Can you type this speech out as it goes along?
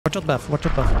Watch out, Beth. Watch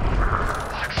out, Beth.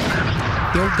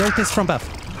 The ult is from Beth.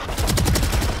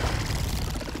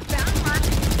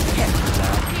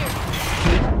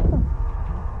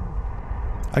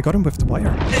 I got him with the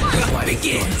wire.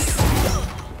 Begins.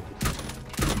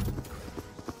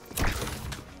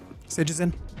 Sage is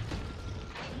in.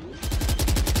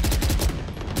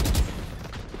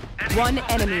 One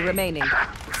enemy remaining.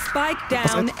 Spike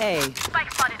down A.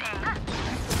 Spike spotted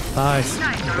A. Nice.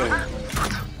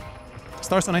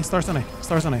 Stars on A, stars on A,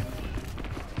 stars on A.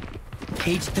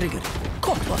 Cage triggered.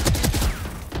 Copper.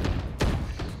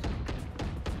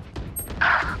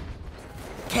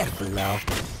 Careful now.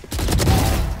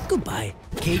 Goodbye.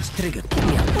 Cage triggered.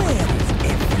 Yeah, where is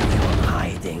everyone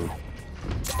hiding?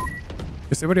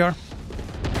 You see where they are?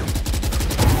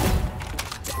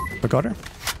 I got her.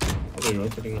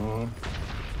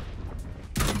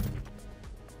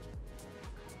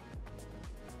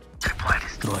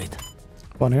 Destroyed.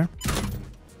 One here.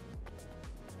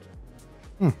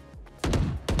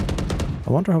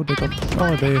 I wonder how they got...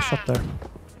 Oh, they shot there.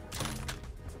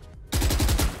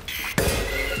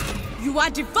 You are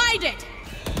divided.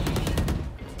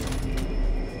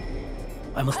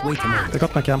 I must wait a moment. They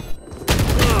got my cam.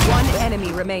 One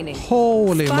enemy remaining.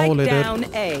 Holy moly, Spike dude. down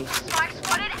A. Spike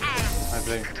spotted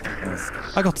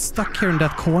A. I got stuck here in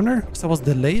that corner, so I was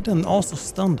delayed and also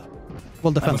stunned.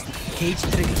 Well defense. Cage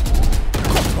triggered.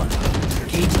 Copper.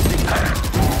 Cage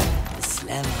triggered.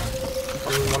 Slam.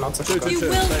 You will not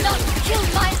kill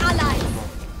my ally.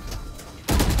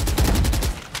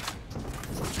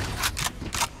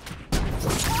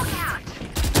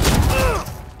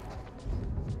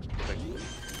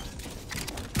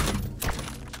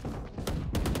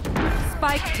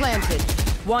 Spike planted.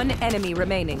 One enemy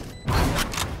remaining.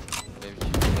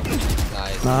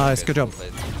 Nice, good job.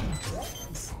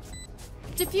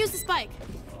 Defuse the spike.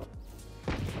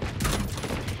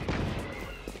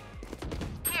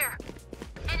 Here.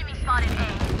 Enemy spotted A.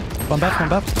 One back, one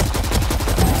back.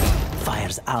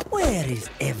 Fires out. Where is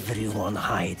everyone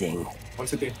hiding? One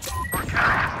city.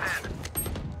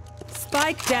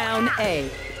 Spike down A.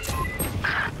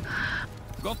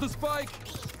 Got the spike.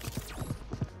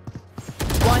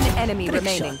 One enemy Trick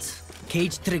remaining. shots.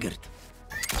 Cage triggered.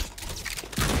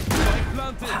 Spike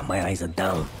planted. Ah, my eyes are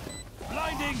down.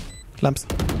 Blinding. Lamps.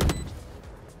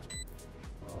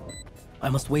 I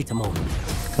must wait a moment.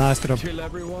 Nice, good job. Kill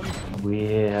everyone.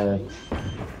 Weird.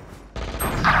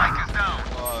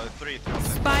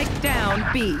 Spike down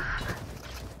B.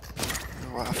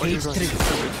 Cage triggered.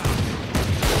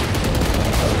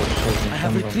 I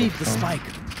have retrieved the spike.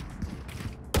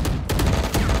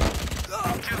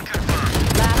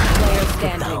 Last player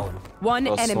standing. Down. One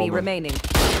enemy sober. remaining.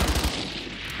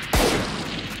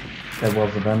 There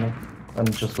was a banner.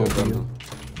 And just over you.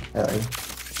 Yeah.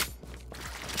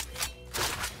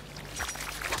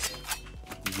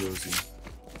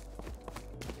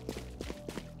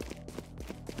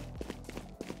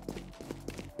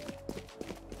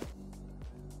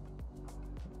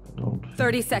 Don't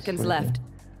 30 seconds left.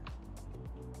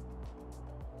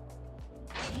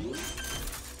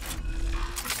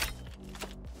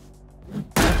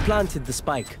 I planted the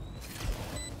spike.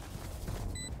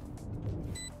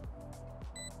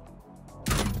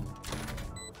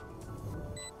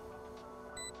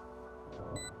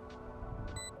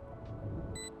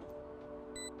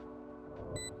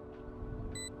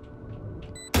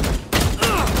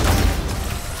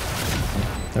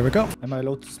 There we go. Am I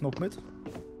allowed to smoke mid?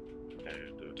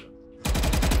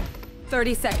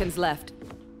 30 seconds left.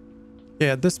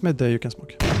 Yeah, this mid you can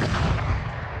smoke.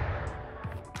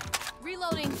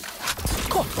 Reloading.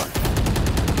 Copper.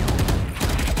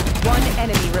 One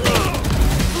enemy remaining.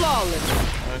 Flawless.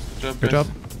 Good job.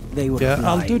 They were Yeah,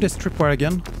 I'll flying. do this tripwire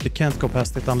again. You can't go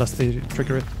past it unless they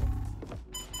trigger it.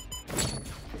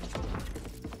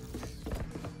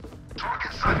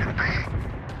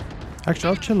 Actually,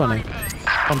 I'll chill on it.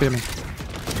 On beaming.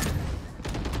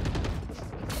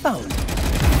 Found.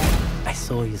 I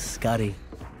saw you, Scotty.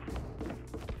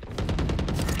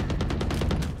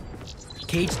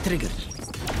 Cage triggered.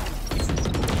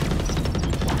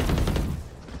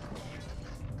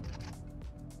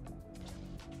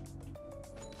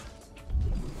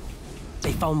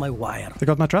 They found my wire. They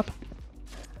got my trap.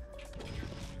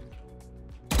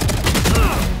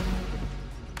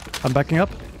 I'm backing up.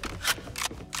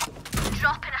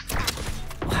 Drop in a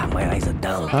smoke. Ah, my eyes are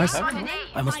down. Nice. Spotted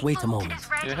A. I must wait a moment. Is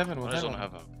ready. Yeah, heaven, what heaven?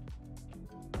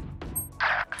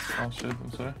 Oh shit,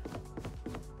 I'm sorry.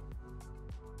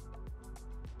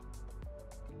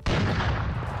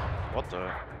 What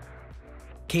the?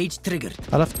 Cage triggered.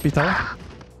 I left B tower.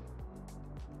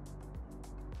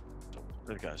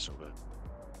 That guy's so bad.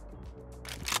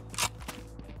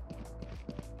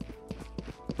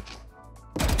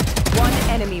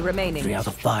 enemy remaining. 3 out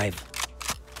of 5.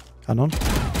 Canon.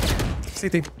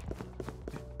 CT.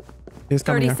 He's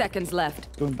coming 30 here. seconds left.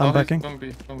 I'm backing. Don't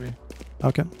be.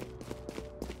 Okay.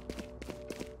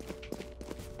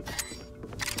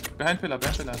 Behind pillar.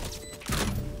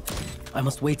 I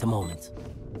must wait a moment.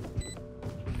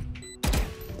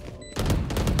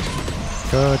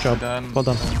 Good job. Done. Well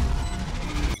done.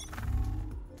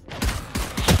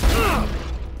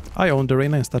 I own the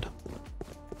arena instead.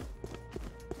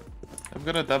 I'm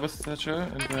gonna double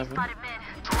Thatcher in heaven.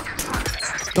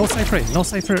 No Cypher. No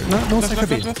Cypher. No Cypher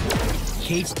B.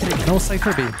 Cage trigger. No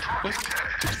Cypher B.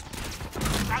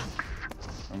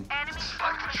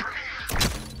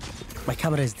 My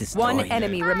camera is destroyed. One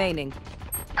enemy remaining.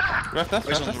 Left us.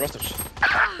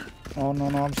 Oh no,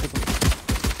 I'm super.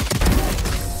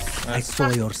 I saw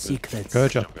your secrets.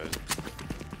 Good job.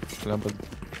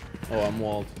 Oh, I'm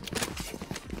walled.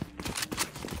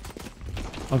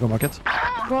 I'll go market.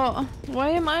 Bro, why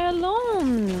am I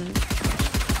alone?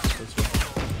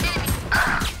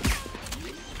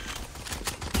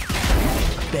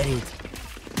 Buried.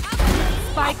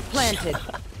 Spike planted.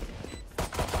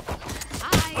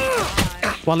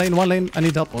 One lane. I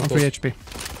need help. I'm 3 HP.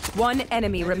 One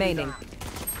enemy remaining.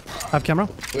 I have camera.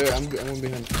 Wait, I'm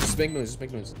behind. Just make noise.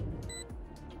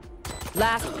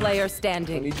 Last player I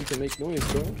standing. need you to make noise,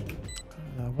 bro.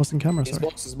 Wasn't camera, These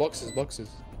sorry. boxes.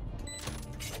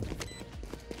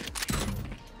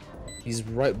 These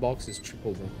right boxes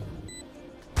triple, bro.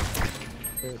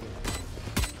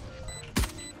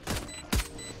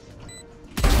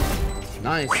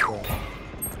 Nice, bro.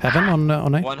 Heaven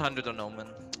on A. 100 on Omen.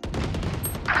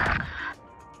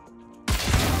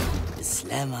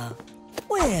 Slammer.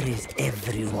 Where is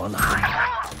everyone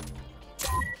hiding?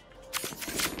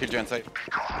 Kill you inside.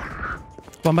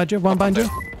 One behind you.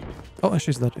 Oh,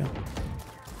 she's dead, yeah.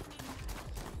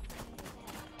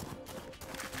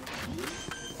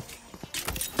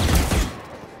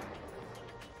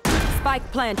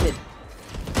 Spike planted.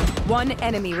 One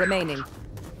enemy remaining.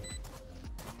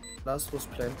 Last was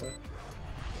planter.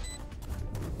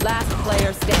 Last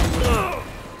player standing.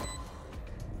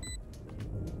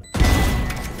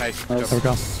 Nice. There we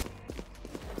go.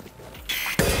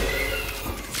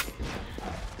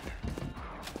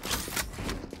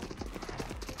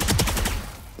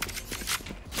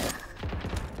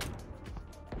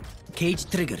 Cage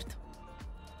triggered.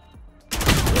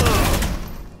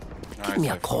 Give me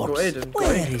a corpse.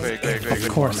 Where is everyone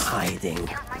course. hiding?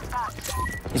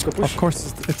 Of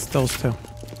course, it's those two.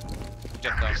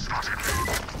 Jet down.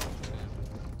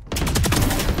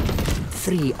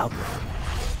 3 up.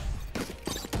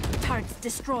 Targets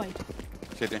destroyed.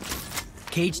 City.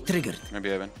 Cage triggered. Maybe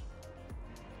Evan.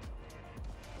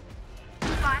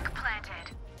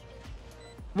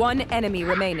 One enemy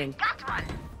remaining.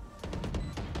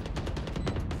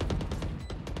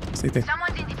 CT.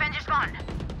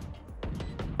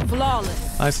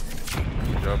 Flawless. Nice.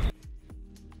 Good job.